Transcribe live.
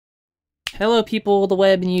Hello people of the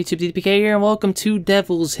web and YouTube, Dtpk here, and welcome to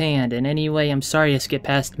Devil's Hand. And anyway, I'm sorry I skipped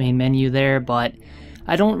past the main menu there, but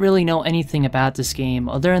I don't really know anything about this game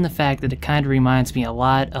other than the fact that it kind of reminds me a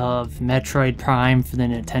lot of Metroid Prime for the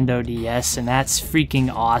Nintendo DS, and that's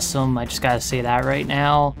freaking awesome. I just gotta say that right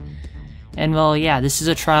now. And well, yeah, this is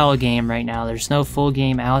a trial game right now. There's no full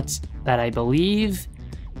game out that I believe,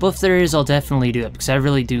 but if there is, I'll definitely do it because I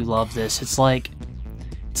really do love this. It's like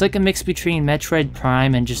a mix between Metroid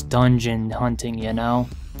Prime and just dungeon hunting, you know?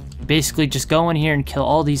 Basically just go in here and kill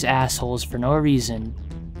all these assholes for no reason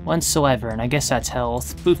whatsoever, and I guess that's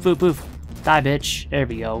health. Boof, boof, boof. Die, bitch. There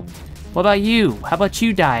we go. What about you? How about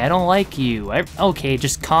you die? I don't like you. Okay,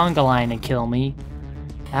 just conga line and kill me.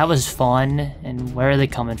 That was fun. And where are they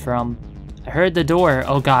coming from? I heard the door.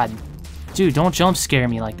 Oh god. Dude, don't jump scare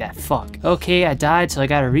me like that. Fuck. Okay, I died, so I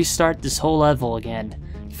gotta restart this whole level again.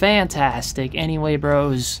 Fantastic. Anyway,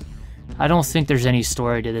 bros, I don't think there's any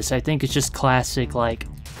story to this. I think it's just classic, like,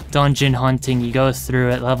 dungeon hunting. You go through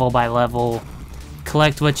it level by level,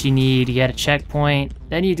 collect what you need, you get a checkpoint,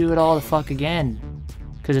 then you do it all the fuck again.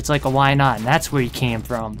 Because it's like a why not, and that's where you came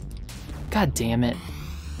from. God damn it.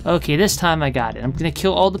 Okay, this time I got it. I'm gonna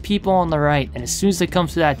kill all the people on the right, and as soon as they come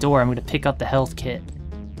through that door, I'm gonna pick up the health kit.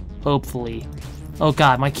 Hopefully. Oh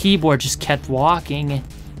god, my keyboard just kept walking.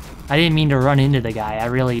 I didn't mean to run into the guy, I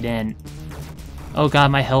really didn't. Oh god,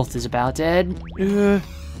 my health is about dead. What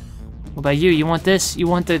about you? You want this? You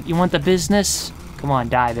want the business? Come on,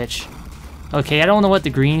 die, bitch. Okay, I don't know what the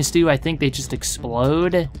greens do. I think they just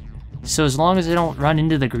explode. So as long as I don't run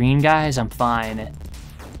into the green guys, I'm fine.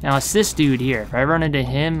 Now it's this dude here. If I run into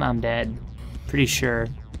him, I'm dead. Pretty sure.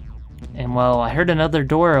 And well, I heard another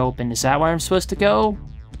door open. Is that where I'm supposed to go?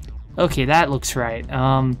 Okay, that looks right.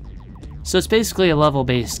 So it's basically a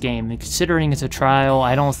level-based game, and considering it's a trial,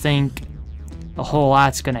 I don't think a whole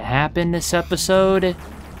lot's gonna happen this episode,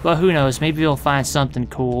 but who knows, maybe we'll find something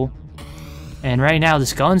cool. And right now,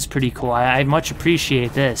 this gun's pretty cool. I much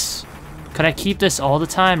appreciate this. Could I keep this all the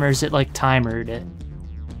time, or is it like timered?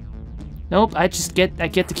 Nope, I get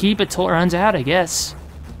to keep it till it runs out, I guess.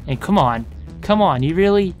 And come on, you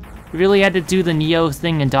really had to do the Neo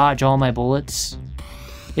thing and dodge all my bullets?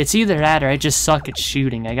 It's either that or I just suck at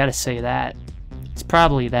shooting, I gotta say that. It's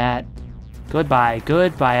probably that. Goodbye,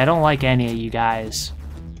 I don't like any of you guys.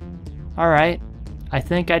 Alright, I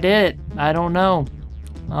think I did it. I don't know.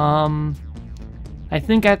 I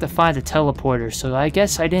think I have to find the teleporter, so I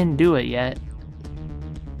guess I didn't do it yet.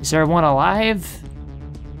 Is there one alive?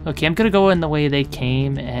 Okay, I'm gonna go in the way they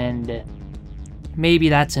came, and maybe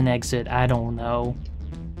that's an exit, I don't know.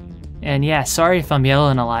 And yeah, sorry if I'm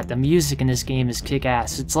yelling a lot, the music in this game is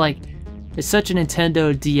kick-ass. It's like, it's such a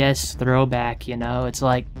Nintendo DS throwback, you know? It's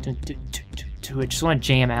like, I just want to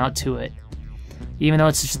jam out to it. Even though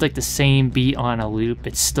it's just like the same beat on a loop,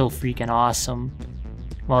 it's still freaking awesome.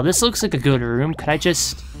 Well, this looks like a good room. Could I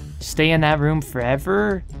just stay in that room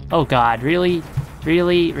forever? Oh god, really?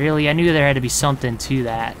 Really? I knew there had to be something to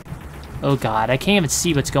that. Oh god, I can't even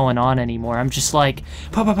see what's going on anymore. I'm just like,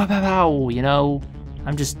 pow, pow, pow, pow, pow, you know?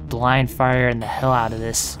 I'm just blind firing the hell out of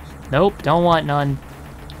this. Nope, don't want none.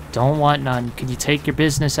 Don't want none. Could you take your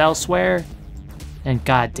business elsewhere? And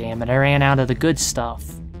god damn it, I ran out of the good stuff.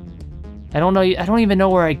 I don't even know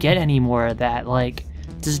where I get any more of that. Like,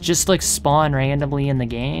 does it just like spawn randomly in the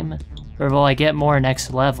game? Or will I get more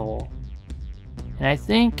next level? And I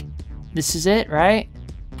think this is it, right?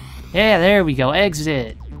 Yeah, there we go,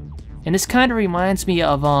 exit. And this kind of reminds me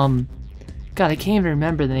of, God, I can't even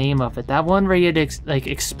remember the name of it. That one where you had to, like,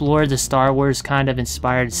 explore the Star Wars kind of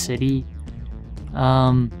inspired city.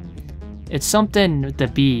 It's something with the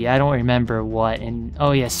B. I don't remember what. And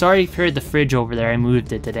oh yeah, sorry if you heard the fridge over there. I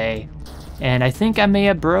moved it today, and I think I may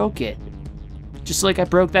have broke it, just like I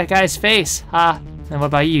broke that guy's face. Ha! And what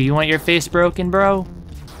about you? You want your face broken, bro?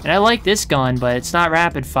 And I like this gun, but it's not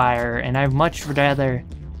rapid fire, and I much would rather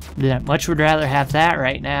have that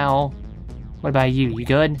right now. What about you? You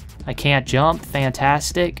good? I can't jump.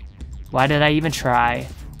 Fantastic. Why did I even try?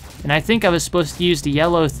 And I think I was supposed to use the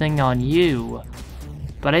yellow thing on you,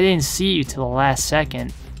 but I didn't see you till the last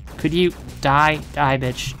second. Could you die? Die,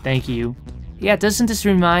 bitch. Thank you. Yeah, doesn't this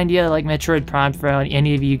remind you of like Metroid Prime for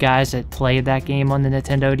any of you guys that played that game on the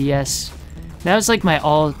Nintendo DS? That was like my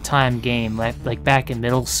all-time game, like back in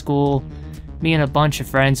middle school. Me and a bunch of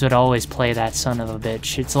friends would always play that son of a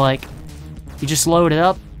bitch. It's like, you just load it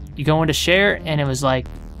up, you go into share, and it was like,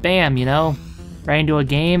 bam, you know, right into a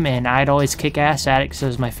game, and I'd always kick ass at it because it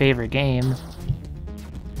was my favorite game.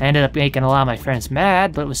 I ended up making a lot of my friends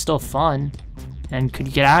mad, but it was still fun. And could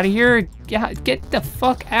you get out of here? Yeah, get the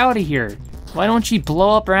fuck out of here. Why don't you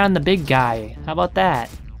blow up around the big guy? How about that?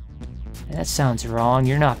 That sounds wrong.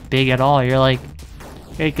 You're not big at all. You're like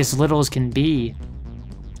as little as can be.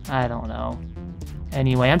 I don't know.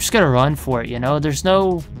 Anyway, I'm just gonna run for it, you know? There's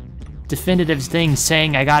no definitive thing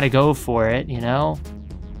saying I gotta go for it, you know?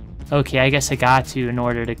 Okay, I guess I got to in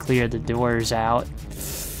order to clear the doors out.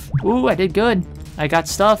 Ooh, I did good. I got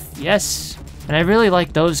stuff, yes. And I really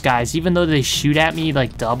like those guys, even though they shoot at me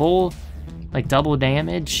like double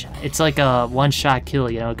damage. It's like a one-shot kill,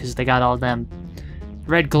 you know, because they got all them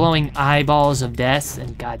red glowing eyeballs of death,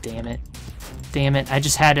 and god damn it. Damn it, I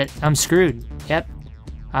just had it. I'm screwed. Yep.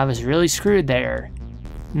 I was really screwed there.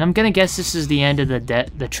 And I'm gonna guess this is the end of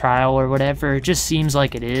the trial or whatever. It just seems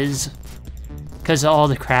like it is. Because of all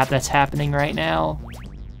the crap that's happening right now.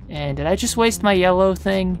 And did I just waste my yellow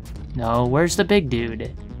thing? No, where's the big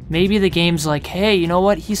dude? Maybe the game's like, hey, you know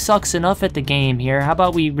what? He sucks enough at the game here. How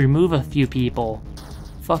about we remove a few people?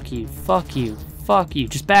 Fuck you, fuck you, fuck you.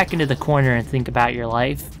 Just back into the corner and think about your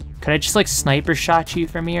life. Could I just like sniper shot you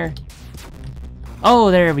from here?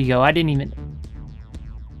 Oh, there we go. I didn't even...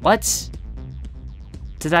 What?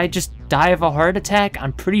 Did I just die of a heart attack?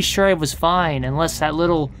 I'm pretty sure I was fine, unless that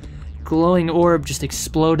little glowing orb just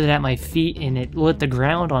exploded at my feet and it lit the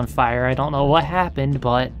ground on fire. I don't know what happened,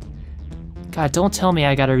 but... God, don't tell me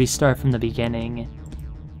I gotta restart from the beginning.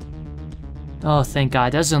 Oh, thank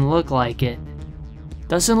God. Doesn't look like it.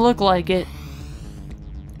 Doesn't look like it.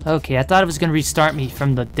 Okay, I thought it was gonna restart me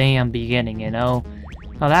from the damn beginning, you know?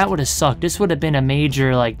 Oh, that would've sucked. This would've been a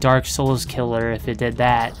major, like, Dark Souls killer if it did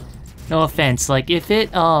that. No offense. Like, if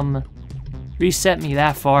it, reset me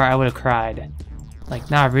that far, I would've cried.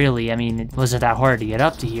 Like, not really. I mean, it wasn't that hard to get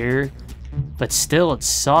up to here. But still, it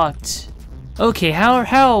sucked. Okay,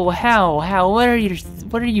 how, what are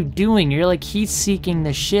you doing? You're like heat-seeking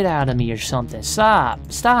the shit out of me or something.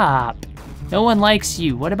 Stop. No one likes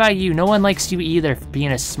you. What about you? No one likes you either for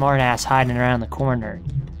being a smartass hiding around the corner.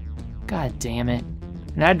 God damn it.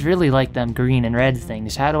 And I'd really like them green and red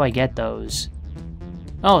things. How do I get those?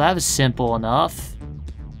 Oh, that was simple enough.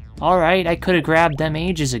 Alright, I could have grabbed them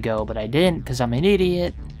ages ago, but I didn't because I'm an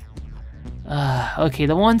idiot. Okay,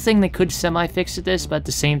 the one thing they could semi-fix at this, but at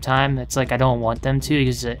the same time, it's like I don't want them to,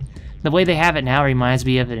 because the way they have it now reminds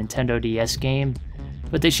me of a Nintendo DS game.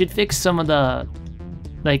 But they should fix some of the,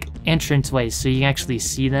 like, entranceways so you can actually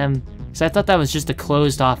see them. So I thought that was just a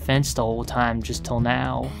closed-off fence the whole time, just till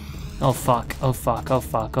now. Oh fuck, oh fuck, oh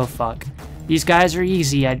fuck, oh fuck. These guys are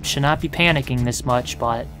easy, I should not be panicking this much,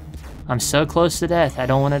 but I'm so close to death, I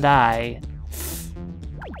don't want to die.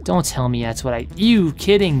 Don't tell me that's what you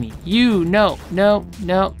kidding me? No,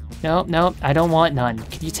 I don't want none.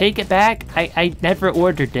 Can you take it back? I never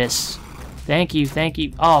ordered this. Thank you.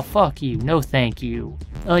 Oh, fuck you. No, thank you.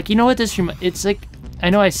 Like, you know what this it's like, I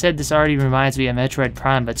know I said this already reminds me of Metroid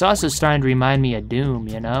Prime, but it's also starting to remind me of Doom,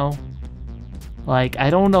 you know? Like, I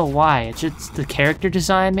don't know why. It's just the character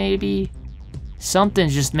design, maybe?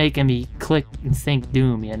 Something's just making me click and think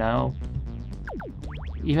Doom, you know?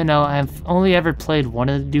 Even though I've only ever played one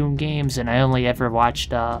of the Doom games and I only ever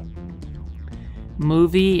watched a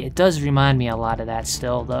movie, it does remind me a lot of that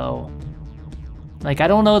still, though. Like, I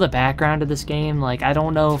don't know the background of this game. Like, I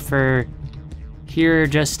don't know if we're here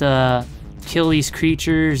just to kill these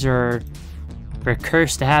creatures or we're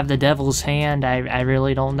cursed to have the devil's hand. I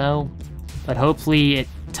really don't know. But hopefully it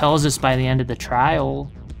tells us by the end of the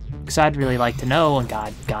trial. Because I'd really like to know. And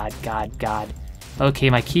God. Okay,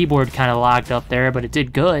 my keyboard kind of locked up there, but it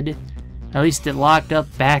did good. At least it locked up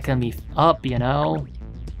back on me up, you know?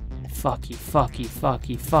 Fuck you. I'm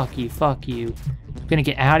gonna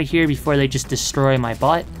get out of here before they just destroy my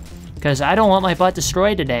butt. Because I don't want my butt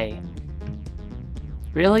destroyed today.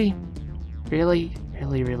 Really? Really?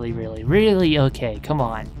 Okay, come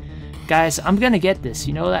on. Guys, I'm gonna get this,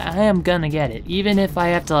 you know that? I am gonna get it. Even if I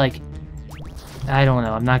have to, like... I don't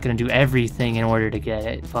know, I'm not gonna do everything in order to get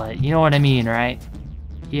it, but you know what I mean, right?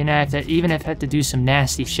 You know, even if I have to do some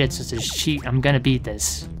nasty shit such as cheat, I'm gonna beat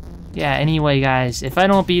this. Yeah, anyway guys, if I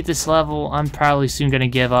don't beat this level, I'm probably soon gonna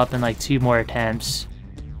give up in like 2 more attempts.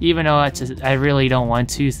 Even though it's I really don't want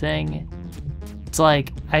to thing. It's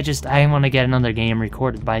like, I want to get another game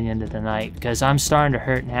recorded by the end of the night, because I'm starting to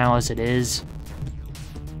hurt now as it is.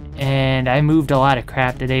 And I moved a lot of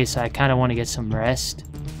crap today, so I kind of want to get some rest.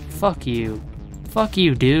 Fuck you. Fuck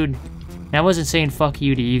you, dude. And I wasn't saying fuck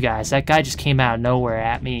you to you guys. That guy just came out of nowhere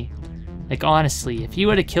at me. Like, honestly, if he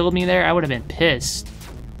would have killed me there, I would have been pissed.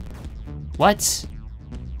 What?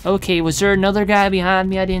 Okay, was there another guy behind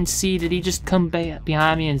me I didn't see? Did he just come back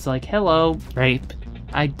behind me and is like, hello, rape?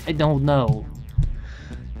 I don't know.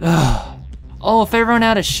 Ugh. Oh, if I run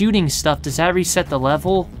out of shooting stuff, does that reset the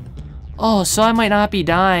level? Oh, so I might not be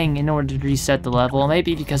dying in order to reset the level.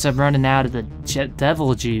 Maybe because I'm running out of the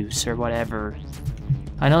devil juice or whatever.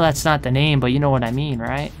 I know that's not the name, but you know what I mean,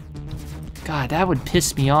 right? God, that would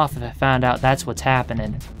piss me off if I found out that's what's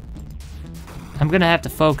happening. I'm gonna have to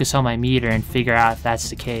focus on my meter and figure out if that's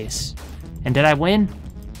the case. And did I win?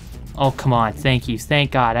 Oh, come on. Thank you.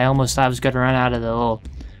 Thank God. I almost thought I was gonna run out of the little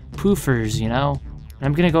poofers, you know?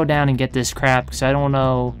 I'm gonna go down and get this crap because I don't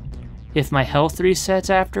know if my health resets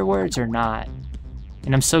afterwards or not.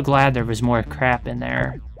 And I'm so glad there was more crap in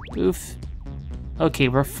there. Oof. Okay,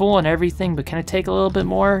 we're full and everything, but can I take a little bit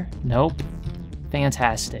more? Nope.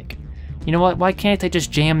 Fantastic. You know what? Why can't I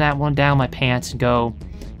just jam that one down my pants and go,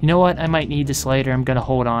 you know what? I might need this later. I'm gonna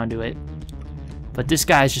hold on to it. But this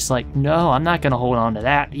guy's just like, no, I'm not gonna hold on to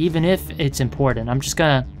that, even if it's important. I'm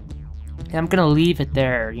gonna leave it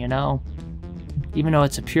there, you know? Even though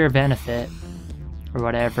it's a pure benefit or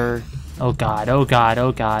whatever. Oh God, oh God,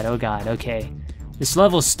 oh God, oh God, okay. This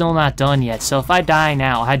level's still not done yet, so if I die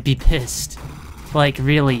now, I'd be pissed. Like,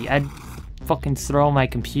 really, I'd fucking throw my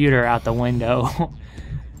computer out the window.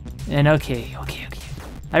 And okay.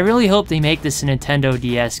 I really hope they make this a Nintendo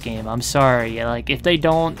DS game. I'm sorry, like, if they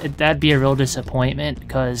don't, that'd be a real disappointment,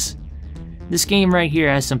 because this game right here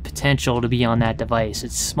has some potential to be on that device.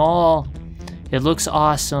 It's small, it looks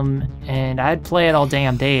awesome, and I'd play it all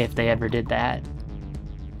damn day if they ever did that.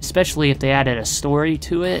 Especially if they added a story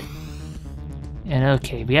to it. And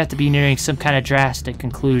okay, we have to be nearing some kind of drastic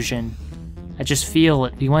conclusion. I just feel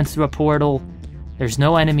it. We went through a portal. There's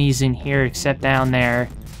no enemies in here except down there.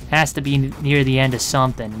 Has to be near the end of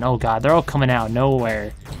something. Oh God, they're all coming out of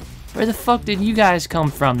nowhere. Where the fuck did you guys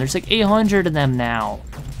come from? There's like 800 of them now.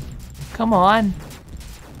 Come on.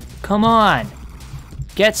 Come on.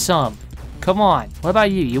 Get some. Come on. What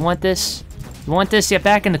about you? You want this? You want this? Yeah,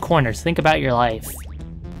 back in the corners. Think about your life.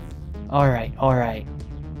 Alright.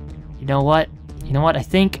 You know what? I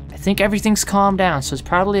think everything's calmed down, so it's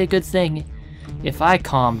probably a good thing if I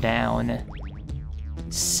calm down.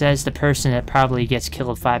 Says the person that probably gets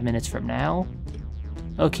killed 5 minutes from now.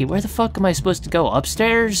 Okay, where the fuck am I supposed to go?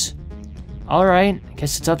 Upstairs? Alright, I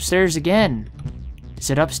guess it's upstairs again. Is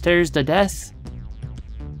it upstairs to death?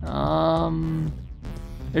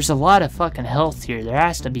 There's a lot of fucking health here. There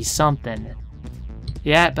has to be something.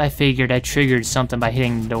 Yeah, I figured I triggered something by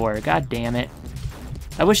hitting the door. God damn it.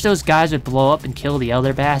 I wish those guys would blow up and kill the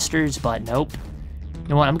other bastards, but nope. You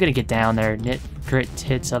know what, I'm gonna get down there, grit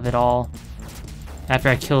tits of it all. After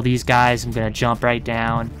I kill these guys, I'm gonna jump right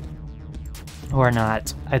down. Or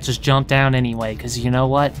not. I just jump down anyway, because you know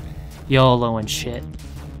what? YOLO and shit.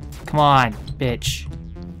 Come on, bitch.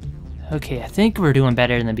 Okay, I think we're doing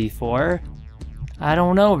better than before. I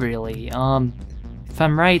don't know, really. If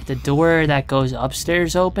I'm right, the door that goes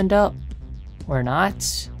upstairs opened up? Or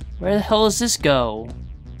not? Where the hell does this go?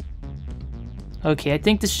 Okay, I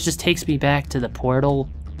think this just takes me back to the portal.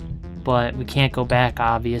 But we can't go back,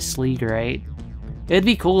 obviously, right? It'd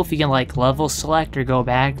be cool if you can, like, level select or go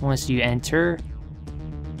back once you enter.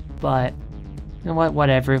 But, you know what,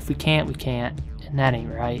 whatever. If we can't, we can't. And that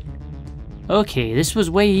ain't right. Okay, this was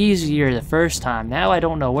way easier the first time. Now I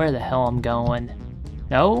don't know where the hell I'm going.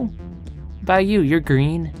 No? What about you? You're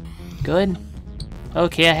green. Good.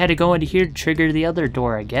 Okay, I had to go into here to trigger the other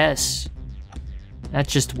door, I guess.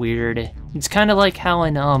 That's just weird. It's kind of like how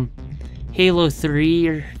in, Halo 3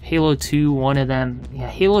 or Halo 2, one of them. Yeah,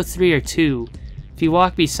 Halo 3 or 2. If you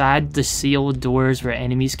walk beside the sealed doors where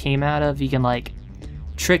enemies came out of, you can, like,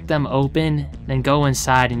 trick them open, then go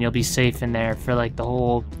inside and you'll be safe in there for, like, the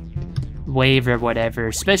whole wave or whatever.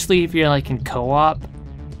 Especially if you're, like, in co-op.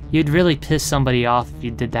 You'd really piss somebody off if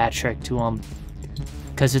you did that trick to them.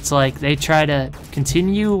 Because it's like, they try to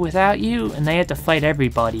continue without you, and they have to fight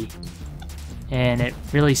everybody. And it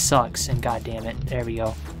really sucks, and goddamn it, there we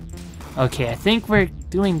go. Okay, I think we're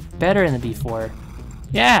doing better than before.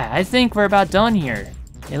 Yeah, I think we're about done here.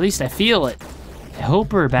 At least I feel it. I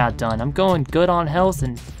hope we're about done. I'm going good on health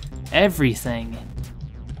and everything.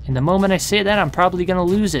 And the moment I say that, I'm probably gonna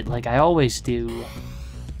lose it, like I always do.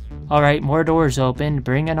 Alright, more doors open.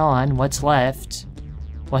 Bring it on. What's left?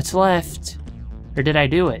 What's left? Or did I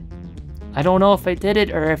do it? I don't know if I did it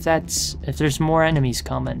or if there's more enemies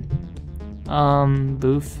coming.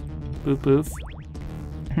 Boof. Boop boof.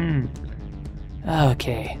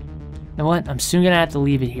 Okay. You know what? I'm soon gonna have to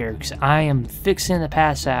leave it here because I am fixing to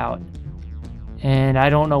pass out. And I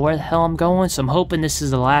don't know where the hell I'm going, so I'm hoping this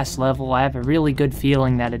is the last level. I have a really good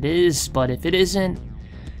feeling that it is, but if it isn't,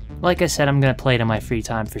 like I said, I'm gonna play it in my free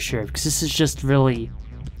time for sure, because this is just really,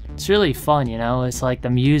 it's really fun, you know? It's like the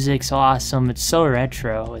music's awesome, it's so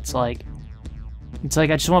retro, it's like I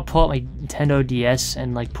just want to pull out my Nintendo DS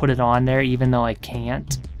and like put it on there even though I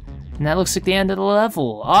can't. And that looks like the end of the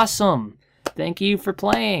level. Awesome! Thank you for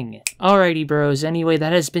playing. Alrighty, bros. Anyway,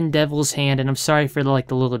 that has been Devil's Hand, and I'm sorry for the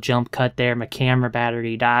little jump cut there. My camera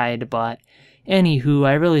battery died, but anywho,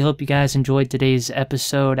 I really hope you guys enjoyed today's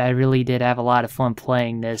episode. I really did have a lot of fun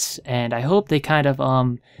playing this, and I hope they kind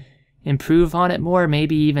of improve on it more,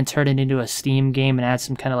 maybe even turn it into a Steam game and add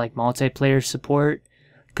some kind of multiplayer support,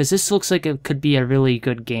 because this looks like it could be a really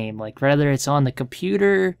good game. Whether it's on the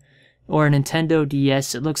computer or a Nintendo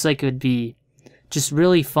DS, it looks like it would be just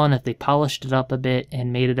really fun if they polished it up a bit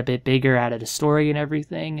and made it a bit bigger, added a story and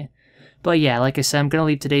everything. But yeah, like I said, I'm gonna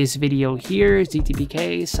leave today's video here.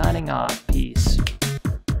 Dtpk signing off. Peace.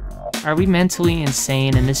 Are we mentally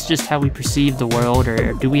insane and this is just how we perceive the world,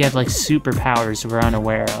 or do we have superpowers we're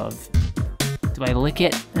unaware of? Do I lick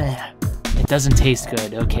it? It doesn't taste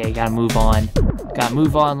good. Okay, gotta move on. Gotta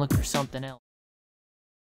move on, look for something else.